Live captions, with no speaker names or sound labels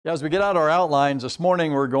Yeah, as we get out our outlines, this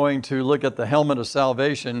morning we're going to look at the helmet of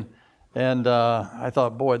salvation. And I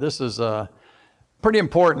thought, boy, this is pretty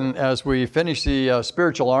important as we finish the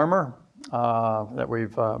spiritual armor that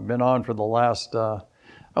we've been on for the last, I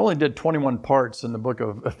only did 21 parts in the book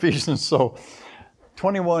of Ephesians, so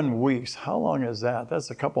 21 weeks. How long is that? That's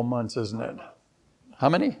a couple months, isn't it? How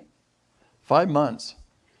many? 5 months.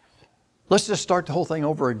 Let's just start the whole thing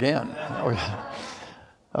over again.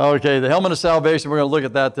 Okay, the helmet of salvation, we're going to look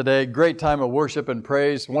at that today. Great time of worship and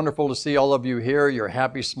praise. Wonderful to see all of you here, your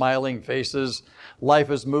happy, smiling faces. Life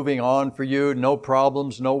is moving on for you. No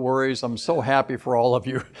problems, no worries. I'm so happy for all of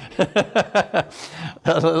you.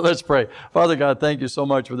 Let's pray. Father God, thank you so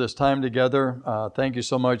much for this time together. Thank you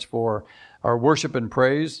so much for our worship and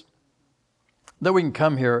praise, that we can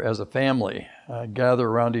come here as a family, gather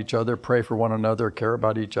around each other, pray for one another, care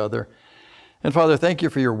about each other. And Father, thank you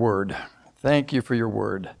for your word. Thank you for your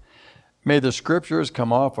word. May the scriptures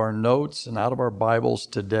come off our notes and out of our Bibles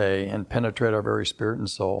today and penetrate our very spirit and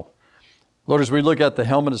soul. Lord, as we look at the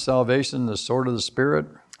helmet of salvation, the sword of the Spirit,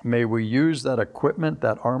 may we use that equipment,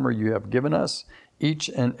 that armor you have given us each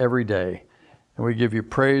and every day. And we give you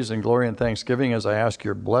praise and glory and thanksgiving as I ask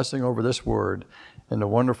your blessing over this word in the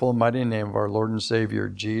wonderful and mighty name of our Lord and Savior,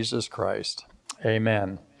 Jesus Christ.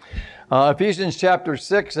 Amen. Ephesians chapter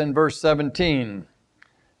 6 and verse 17.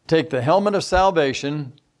 Take the helmet of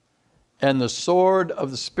salvation and the sword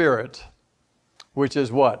of the Spirit, which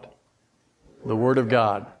is what? The Word of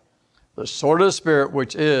God. The sword of the Spirit,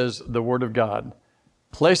 which is the Word of God.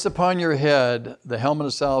 Place upon your head the helmet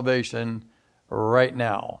of salvation right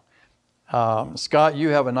now. Scott, you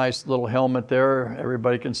have a nice little helmet there.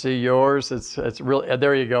 Everybody can see yours. It's really,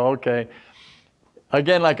 there you go, okay.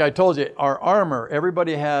 Again, like I told you, our armor,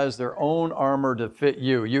 everybody has their own armor to fit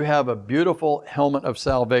you. You have a beautiful helmet of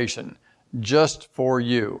salvation just for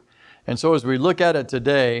you. And so as we look at it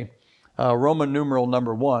today, Roman numeral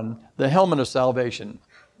number 1, the helmet of salvation.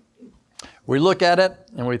 We look at it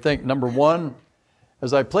and we think, number 1,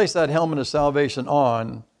 as I place that helmet of salvation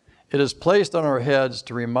on, it is placed on our heads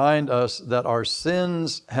to remind us that our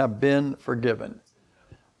sins have been forgiven.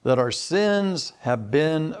 That our sins have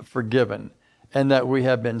been forgiven. And that we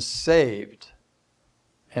have been saved.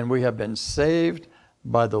 And we have been saved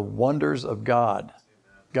by the wonders of God.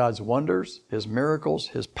 God's wonders, His miracles,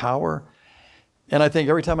 His power. And I think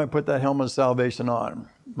every time I put that helmet of salvation on,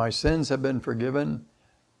 my sins have been forgiven.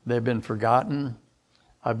 They've been forgotten.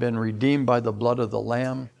 I've been redeemed by the blood of the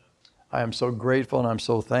Lamb. I am so grateful and I'm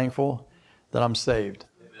so thankful that I'm saved.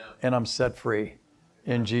 And I'm set free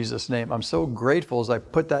in Jesus' name. I'm so grateful as I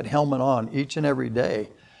put that helmet on each and every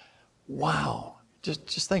day. Wow,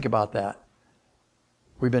 just think about that.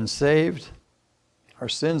 We've been saved. Our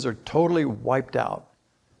sins are totally wiped out.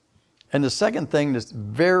 And the second thing that's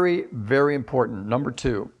very, very important, number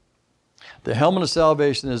 2, the helmet of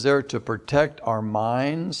salvation is there to protect our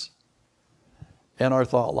minds and our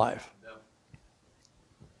thought life.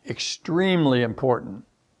 Extremely important.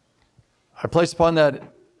 I place upon that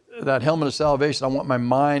helmet of salvation, I want my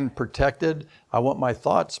mind protected. I want my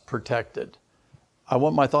thoughts protected. I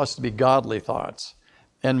want my thoughts to be godly thoughts.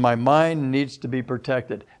 And my mind needs to be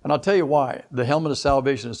protected. And I'll tell you why. The helmet of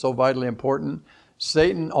salvation is so vitally important.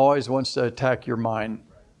 Satan always wants to attack your mind.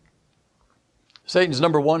 Satan's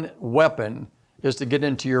number 1 weapon is to get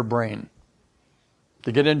into your brain,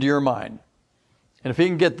 to get into your mind. And if he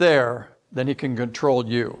can get there, then he can control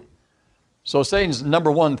you. So Satan's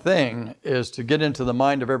number 1 thing is to get into the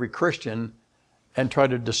mind of every Christian and try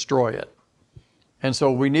to destroy it. And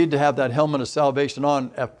so we need to have that helmet of salvation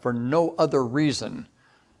on for no other reason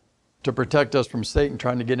to protect us from Satan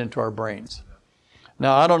trying to get into our brains.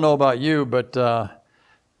 Now, I don't know about you, but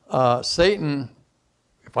Satan,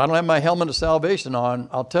 if I don't have my helmet of salvation on,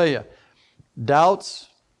 I'll tell you, doubts,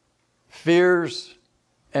 fears,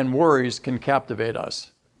 and worries can captivate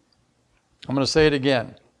us. I'm going to say it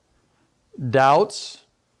again. Doubts,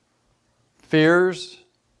 fears,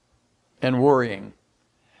 and worrying.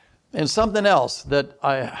 And something else that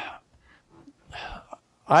I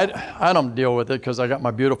don't deal with it because I got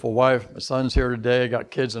my beautiful wife, my son's here today, I got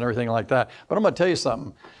kids and everything like that. But I'm going to tell you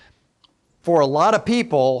something. For a lot of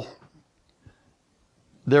people,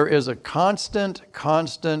 there is a constant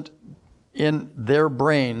in their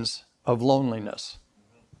brains of loneliness.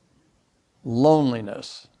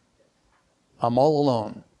 Loneliness. I'm all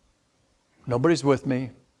alone. Nobody's with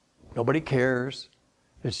me. Nobody cares.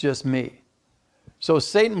 It's just me. So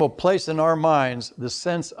Satan will place in our minds the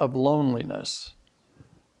sense of loneliness.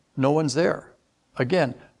 No one's there.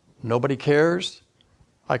 Again, nobody cares.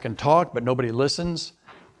 I can talk, but nobody listens.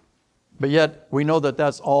 But yet, we know that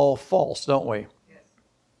that's all false, don't we? Yes.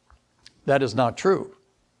 That is not true.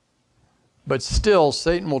 But still,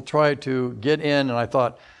 Satan will try to get in. And I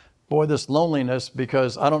thought, boy, this loneliness,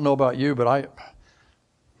 because I don't know about you, but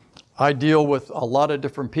I deal with a lot of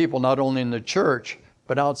different people, not only in the church,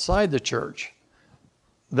 but outside the church,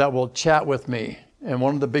 that will chat with me. And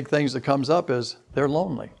one of the big things that comes up is they're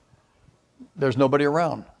lonely. There's nobody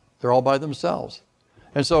around. They're all by themselves.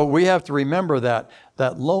 And so we have to remember that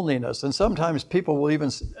loneliness. And sometimes people will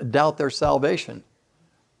even doubt their salvation.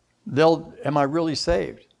 Am I really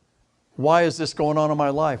saved? Why is this going on in my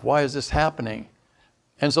life? Why is this happening?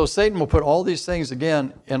 And so Satan will put all these things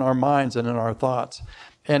again in our minds and in our thoughts.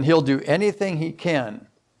 And he'll do anything he can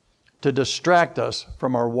to distract us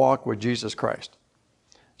from our walk with Jesus Christ.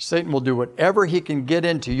 Satan will do whatever he can get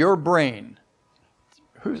into your brain.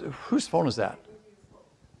 Whose phone is that?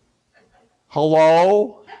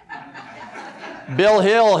 Hello? Bill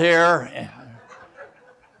Hill here.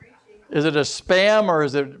 Is it a spam or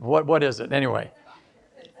is it, what is it? Anyway.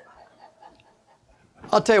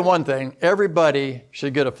 I'll tell you one thing. Everybody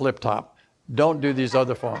should get a flip top. Don't do these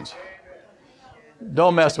other phones.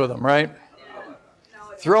 Don't mess with them, right?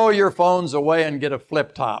 Throw your phones away and get a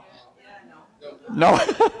flip top. No.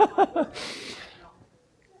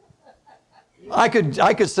 I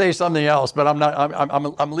could say something else, but I'm not. I'm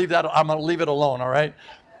gonna leave that. I'm gonna leave it alone. All right.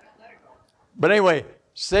 But anyway,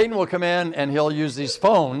 Satan will come in and he'll use these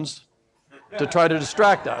phones to try to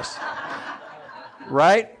distract us.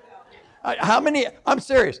 Right? How many? I'm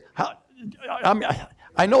serious.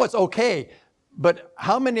 I know it's okay, but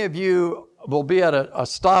how many of you will be at a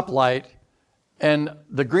stoplight and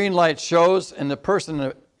the green light shows and the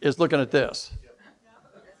person is looking at this?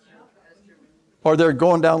 Or they're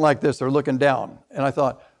going down like this, they're looking down. And I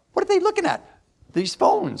thought, what are they looking at? These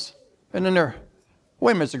phones. And then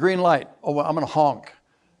wait a minute, it's a green light. Oh, well, I'm going to honk.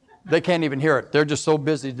 They can't even hear it. They're just so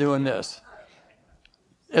busy doing this.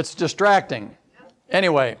 It's distracting.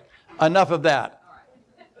 Anyway, enough of that.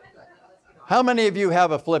 How many of you have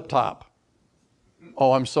a flip top?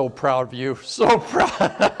 Oh, I'm so proud of you. So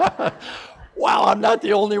proud. Wow, I'm not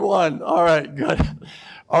the only one. All right, good.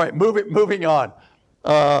 All right, moving on.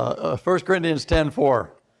 1 Corinthians 10:4.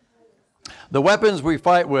 The weapons we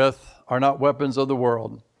fight with are not weapons of the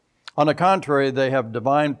world. On the contrary, they have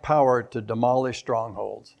divine power to demolish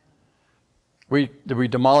strongholds. We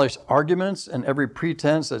demolish arguments and every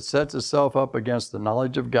pretense that sets itself up against the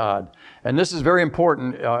knowledge of God. And this is very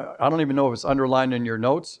important. I don't even know if it's underlined in your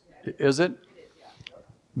notes. Is it?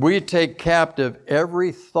 We take captive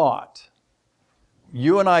every thought.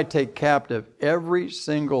 You and I take captive every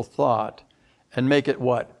single thought and make it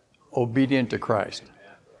what? Obedient to Christ.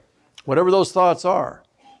 Whatever those thoughts are.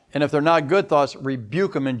 And if they're not good thoughts,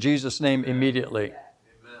 rebuke them in Jesus' name immediately.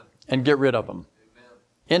 And get rid of them.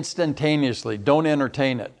 Instantaneously. Don't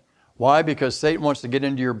entertain it. Why? Because Satan wants to get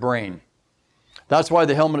into your brain. That's why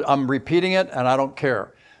the helmet, I'm repeating it and I don't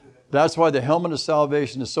care. That's why the helmet of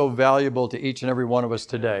salvation is so valuable to each and every one of us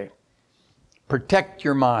today. Protect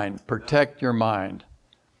your mind. Protect your mind.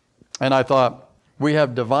 And I thought, we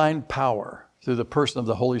have divine power through the person of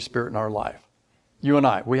the Holy Spirit in our life. You and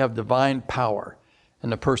I, we have divine power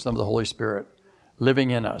in the person of the Holy Spirit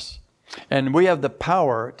living in us. And we have the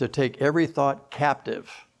power to take every thought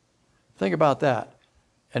captive. Think about that.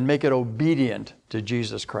 And make it obedient to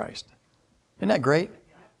Jesus Christ. Isn't that great?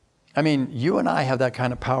 I mean, you and I have that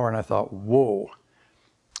kind of power. And I thought, whoa.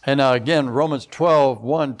 And again, Romans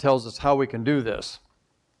 12:1 tells us how we can do this.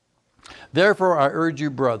 Therefore, I urge you,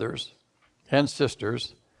 brothers and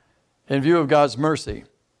sisters, in view of God's mercy,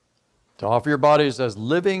 to offer your bodies as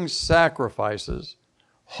living sacrifices,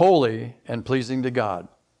 holy and pleasing to God.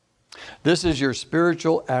 This is your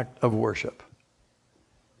spiritual act of worship.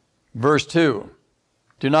 Verse 2,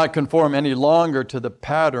 do not conform any longer to the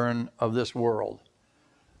pattern of this world.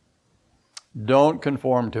 Don't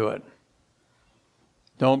conform to it.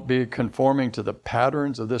 Don't be conforming to the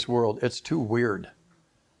patterns of this world. It's too weird.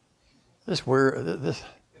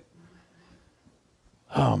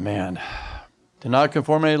 Oh man. Do not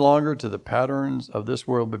conform any longer to the patterns of this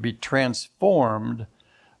world, but be transformed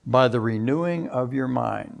by the renewing of your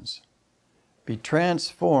minds. Be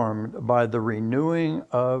transformed by the renewing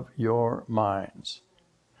of your minds.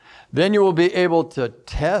 Then you will be able to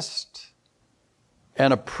test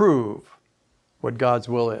and approve what God's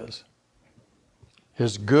will is.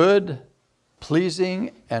 His good,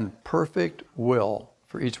 pleasing, and perfect will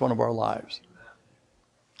for each one of our lives.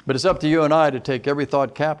 But it's up to you and I to take every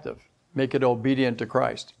thought captive, make it obedient to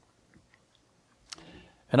Christ.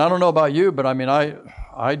 And I don't know about you, but I mean,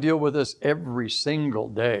 I deal with this every single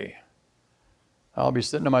day. I'll be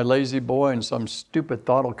sitting in my lazy boy and some stupid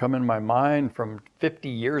thought will come in my mind from 50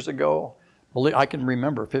 years ago. I can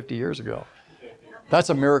remember 50 years ago. That's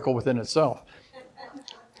a miracle within itself.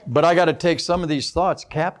 But I got to take some of these thoughts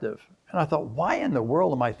captive. And I thought, why in the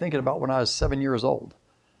world am I thinking about when I was 7 years old?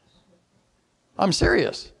 I'm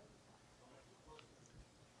serious.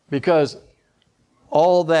 Because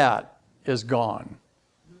all that is gone.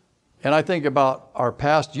 And I think about our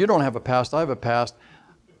past. You don't have a past. I have a past.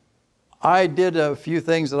 I did a few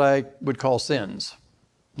things that I would call sins.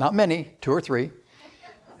 Not many, 2 or 3.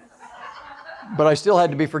 But I still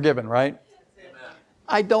had to be forgiven, right?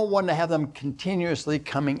 I don't want to have them continuously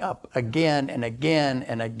coming up again and again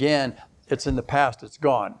and again. It's in the past. It's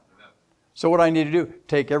gone. So what I need to do,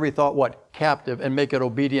 take every thought, captive, and make it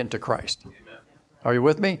obedient to Christ. Are you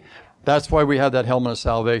with me? That's why we have that helmet of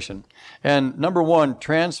salvation. And number 1,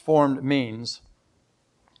 transformed means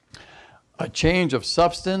a change of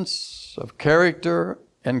substance, of character,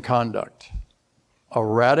 and conduct. A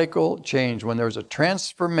radical change. When there's a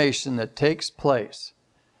transformation that takes place,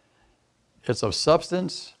 it's of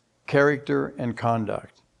substance, character, and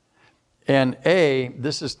conduct. And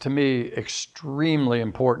this is to me extremely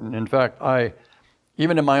important. In fact,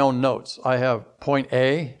 even in my own notes, I have point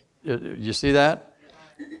A. You see that?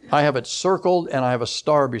 I have it circled and I have a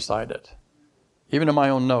star beside it. Even in my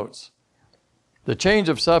own notes. The change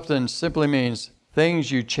of substance simply means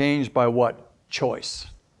things you change by what? Choice.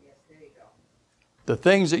 Yes, there you go. The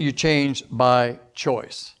things that you change by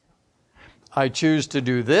choice. I choose to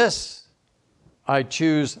do this. I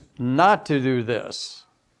choose not to do this.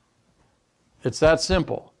 It's that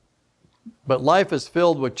simple. But life is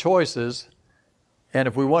filled with choices, and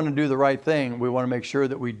if we want to do the right thing, we want to make sure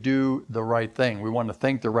that we do the right thing. We want to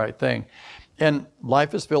think the right thing. And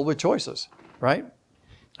life is filled with choices, right?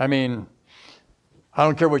 I mean, I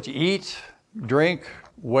don't care what you eat, drink,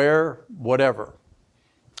 wear, whatever.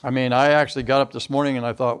 I mean, I actually got up this morning and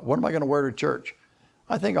I thought, what am I going to wear to church?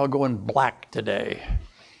 I think I'll go in black today.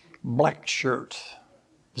 Black shirt.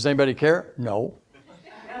 Does anybody care? No.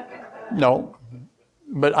 No.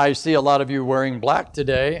 But I see a lot of you wearing black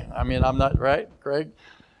today. I mean, I'm not, right, Craig?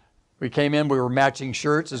 We came in, we were matching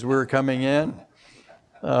shirts as we were coming in.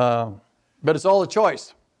 But it's all a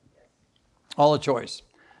choice. All a choice.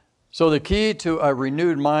 So the key to a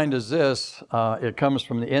renewed mind is this. It comes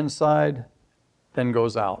from the inside, then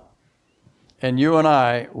goes out. And you and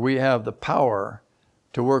I, we have the power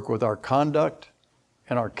to work with our conduct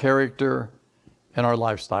and our character and our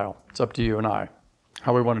lifestyle. It's up to you and I,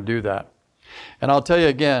 how we want to do that. And I'll tell you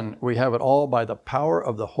again, we have it all by the power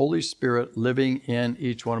of the Holy Spirit living in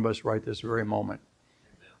each one of us right this very moment.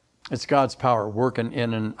 It's God's power working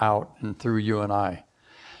in and out and through you and I.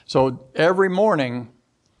 So every morning,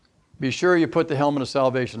 be sure you put the helmet of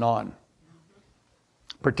salvation on.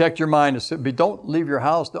 Protect your mind. Don't leave your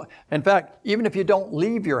house. In fact, even if you don't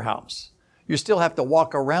leave your house, you still have to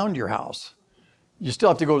walk around your house. You still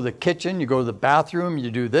have to go to the kitchen, you go to the bathroom,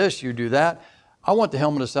 you do this, you do that. I want the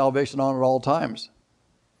helmet of salvation on at all times.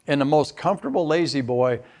 And the most comfortable lazy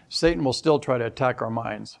boy, Satan will still try to attack our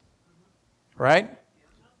minds. Right?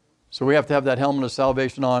 So we have to have that helmet of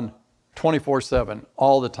salvation on 24/7,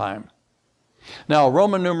 all the time. Now,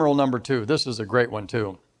 Roman numeral number 2. This is a great one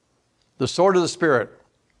too. The sword of the Spirit.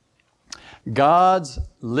 God's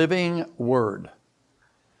living word.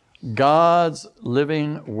 God's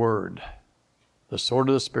living word. The sword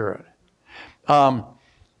of the Spirit. I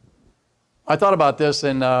thought about this,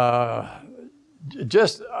 and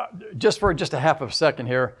just for a half of a second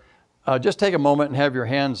here, just take a moment and have your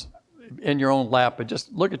hands in your own lap, but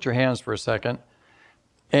just look at your hands for a second.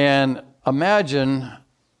 And imagine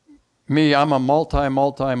me, I'm a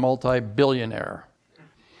multi-billionaire.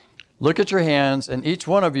 Look at your hands, and each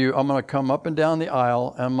one of you, I'm going to come up and down the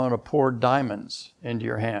aisle, and I'm going to pour diamonds into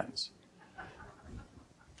your hands.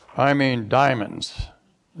 I mean diamonds.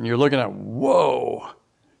 And you're looking at, whoa,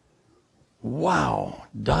 wow,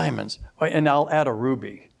 diamonds. And I'll add a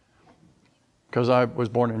ruby, because I was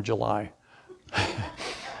born in July.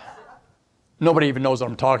 Nobody even knows what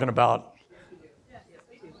I'm talking about.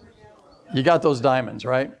 You got those diamonds,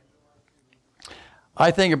 right?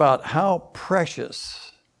 I think about how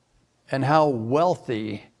precious and how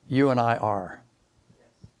wealthy you and I are.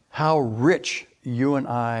 How rich you and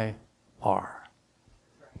I are.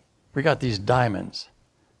 We got these diamonds.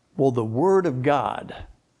 Well, the Word of God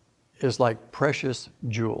is like precious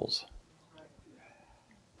jewels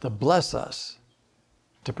to bless us,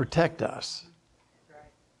 to protect us,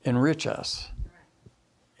 enrich us.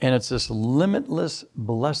 And it's this limitless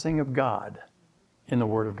blessing of God in the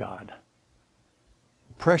Word of God.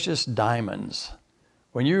 Precious diamonds.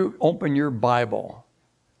 When you open your Bible,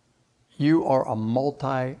 you are a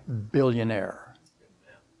multi-billionaire.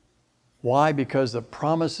 Why? Because the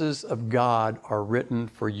promises of God are written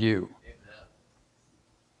for you.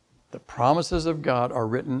 promises of God are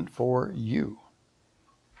written for you.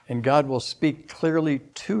 And God will speak clearly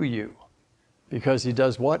to you because He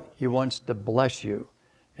does what? He wants to bless you.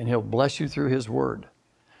 And He'll bless you through His Word.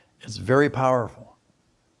 It's very powerful.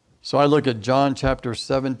 So I look at John chapter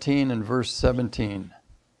 17 and verse 17.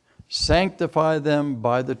 Sanctify them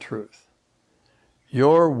by the truth.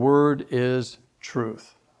 Your word is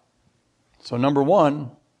truth. So number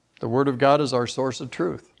one, the Word of God is our source of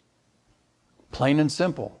truth. Plain and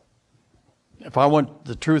simple. If I want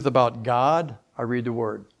the truth about God, I read the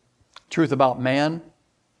Word. Truth about man,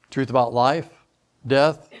 truth about life,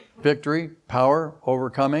 death, victory, power,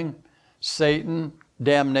 overcoming, Satan,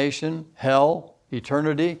 damnation, hell,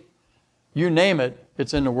 eternity. You name it,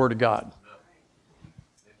 it's in the Word of God.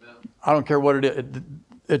 Amen. I don't care what it is.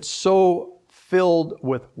 It's so filled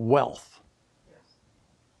with wealth.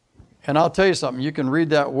 And I'll tell you something, you can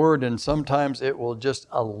read that Word and sometimes it will just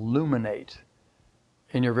illuminate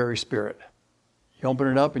in your very spirit. You open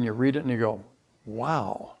it up and you read it and you go,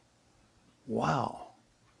 wow, wow.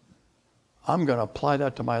 I'm going to apply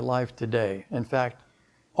that to my life today. In fact,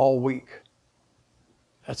 all week.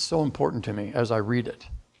 That's so important to me as I read it.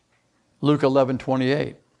 Luke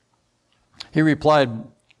 11:28. He replied,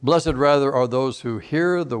 blessed rather are those who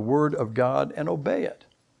hear the word of God and obey it.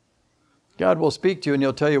 God will speak to you and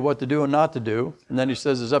He'll tell you what to do and not to do. And then He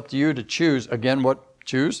says it's up to you to choose. Again, what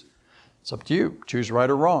choose? It's up to you. Choose right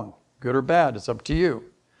or wrong, good or bad. It's up to you.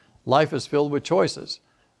 Life is filled with choices.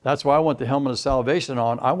 That's why I want the helmet of salvation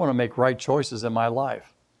on. I want to make right choices in my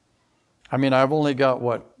life. I mean, I've only got,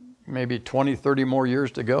 maybe 20, 30 more years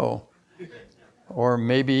to go. Or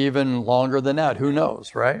maybe even longer than that. Who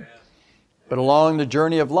knows, right? But along the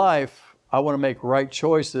journey of life, I want to make right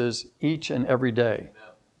choices each and every day.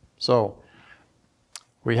 So,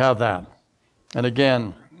 we have that. And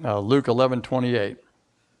again, Luke 11:28.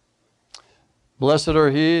 Blessed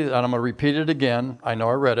are he, and I'm going to repeat it again. I know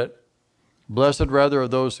I read it. Blessed rather are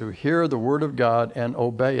those who hear the word of God and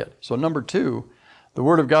obey it. So number two, the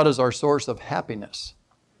word of God is our source of happiness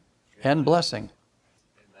and blessing.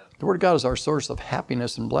 The word of God is our source of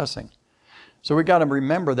happiness and blessing. So we got to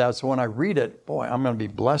remember that. So when I read it, boy, I'm going to be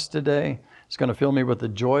blessed today. It's going to fill me with the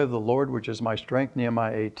joy of the Lord, which is my strength,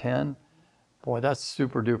 Nehemiah 8:10. Boy, that's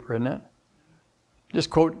super duper, isn't it?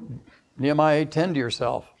 Just quote Nehemiah 8:10 to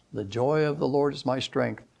yourself. The joy of the Lord is my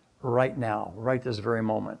strength right now, right this very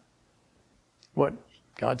moment. What?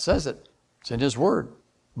 God says it. It's in His Word.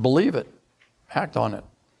 Believe it. Act on it.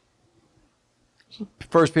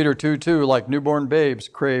 1 Peter 2:2, like newborn babes,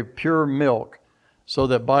 crave pure milk, so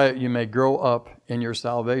that by it you may grow up in your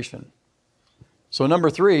salvation. So number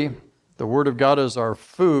three, the Word of God is our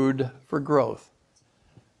food for growth.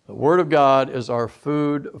 The Word of God is our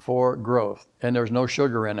food for growth, and there's no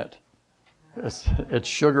sugar in it. It's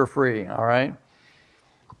sugar-free, all right?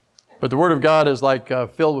 But the Word of God is like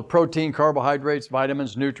filled with protein, carbohydrates,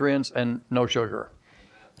 vitamins, nutrients, and no sugar.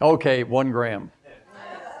 Okay, 1 gram.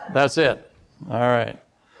 That's it. All right.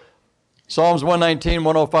 Psalms 119,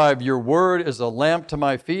 105, your word is a lamp to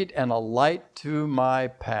my feet and a light to my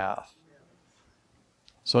path.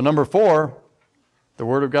 So number four, the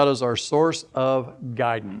Word of God is our source of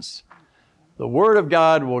guidance. The Word of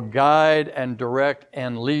God will guide and direct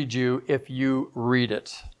and lead you if you read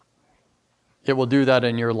it. It will do that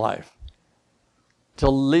in your life. To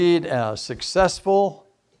lead a successful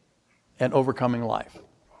and overcoming life.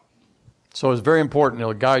 So it's very important.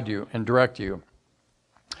 It'll guide you and direct you.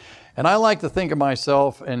 And I like to think of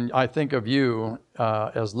myself, and I think of you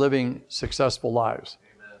as living successful lives.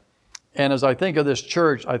 Amen. And as I think of this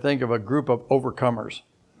church, I think of a group of overcomers.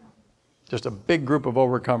 Just a big group of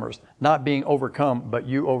overcomers. Not being overcome, but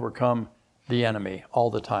you overcome the enemy all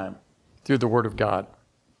the time through the Word of God.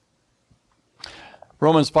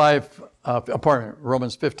 Romans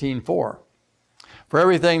 15:4. For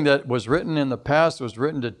everything that was written in the past was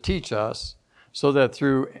written to teach us, so that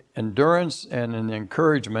through endurance and in the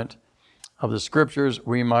encouragement of the Scriptures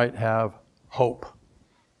we might have hope.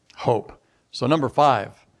 Hope. So number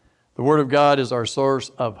 5, the Word of God is our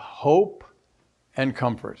source of hope and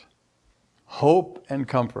comfort. Hope and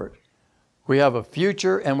comfort. We have a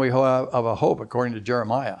future and we have a hope, according to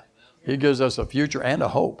Jeremiah. He gives us a future and a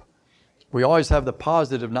hope. We always have the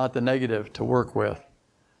positive, not the negative, to work with.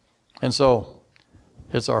 And so,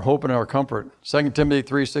 it's our hope and our comfort. 2 Timothy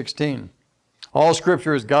 3:16. All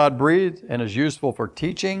Scripture is God-breathed and is useful for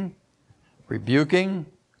teaching, rebuking,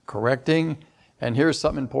 correcting, and here's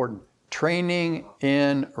something important, training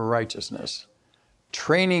in righteousness.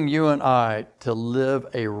 Training you and I to live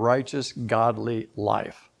a righteous, godly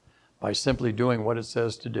life by simply doing what it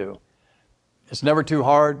says to do. It's never too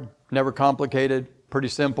hard, never complicated, Pretty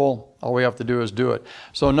simple. All we have to do is do it.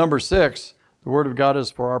 So number 6, the Word of God is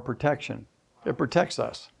for our protection. It protects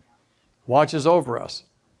us, watches over us,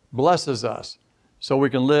 blesses us, so we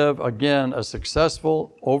can live, again, a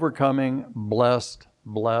successful, overcoming, blessed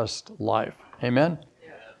life. Amen?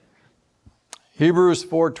 Yeah. Hebrews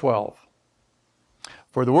 4:12.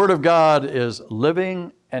 For the Word of God is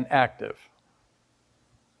living and active.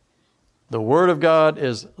 The Word of God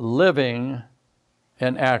is living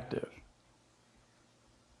and active.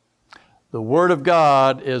 The Word of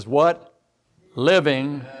God is what?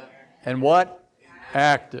 Living and what?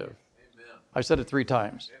 Active. I said it 3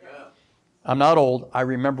 times. I'm not old. I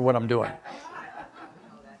remember what I'm doing.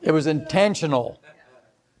 It was intentional.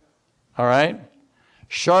 All right?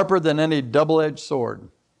 Sharper than any double-edged sword.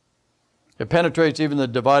 It penetrates even the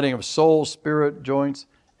dividing of soul, spirit, joints,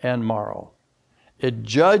 and marrow. It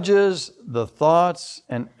judges the thoughts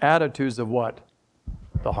and attitudes of what?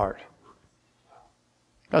 The heart.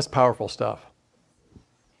 That's powerful stuff.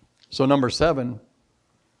 So number 7,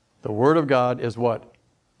 the Word of God is what?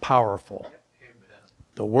 Powerful.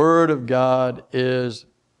 The Word of God is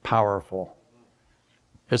powerful.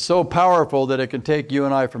 It's so powerful that it can take you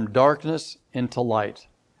and I from darkness into light,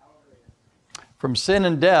 from sin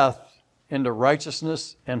and death into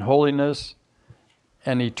righteousness and holiness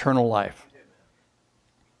and eternal life.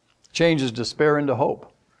 Changes despair into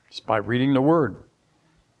hope just by reading the Word.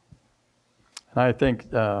 And I think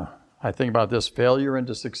about this, failure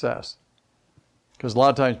into success. Because a lot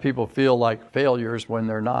of times people feel like failures when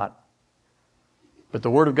they're not. But the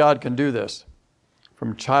Word of God can do this,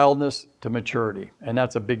 from childness to maturity. And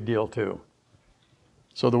that's a big deal too.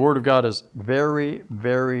 So the Word of God is very,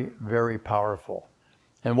 very, very powerful.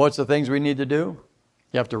 And what's the things we need to do?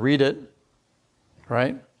 You have to read it,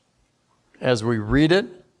 right? As we read it,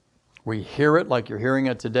 we hear it like you're hearing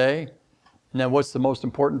it today. And then what's the most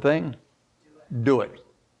important thing? Do it.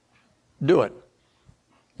 Do it.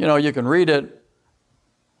 You know, you can read it.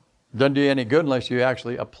 Doesn't do you any good unless you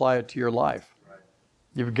actually apply it to your life.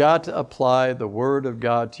 You've got to apply the Word of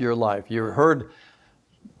God to your life. You heard,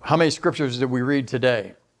 how many scriptures did we read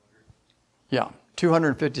today? Yeah,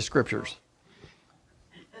 250 scriptures.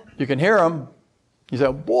 You can hear them. You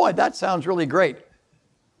say, boy, that sounds really great.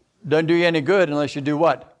 Doesn't do you any good unless you do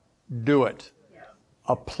what? Do it.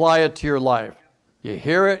 Apply it to your life. You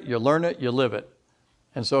hear it, you learn it, you live it.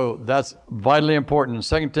 And so that's vitally important. In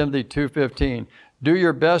 2 Timothy 2:15, do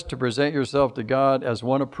your best to present yourself to God as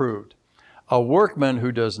one approved, a workman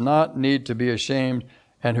who does not need to be ashamed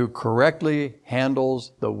and who correctly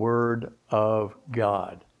handles the Word of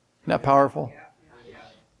God. Isn't that powerful?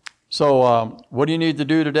 So what do you need to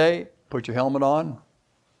do today? Put your helmet on.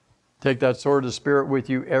 Take that sword of the Spirit with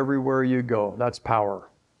you everywhere you go. That's power.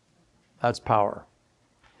 That's power.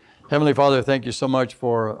 Heavenly Father, thank you so much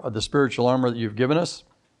for the spiritual armor that you've given us.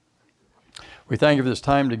 We thank you for this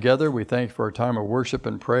time together. We thank you for our time of worship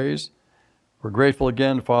and praise. We're grateful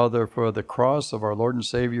again, Father, for the cross of our Lord and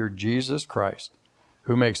Savior, Jesus Christ,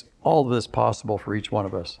 who makes all of this possible for each one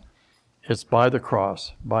of us. It's by the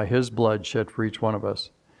cross, by His blood shed for each one of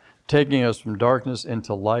us, taking us from darkness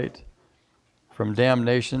into light, from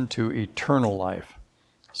damnation to eternal life.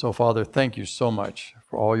 So, Father, thank you so much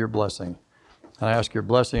for all your blessing. And I ask your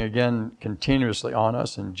blessing again continuously on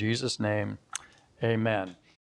us. In Jesus' name, amen.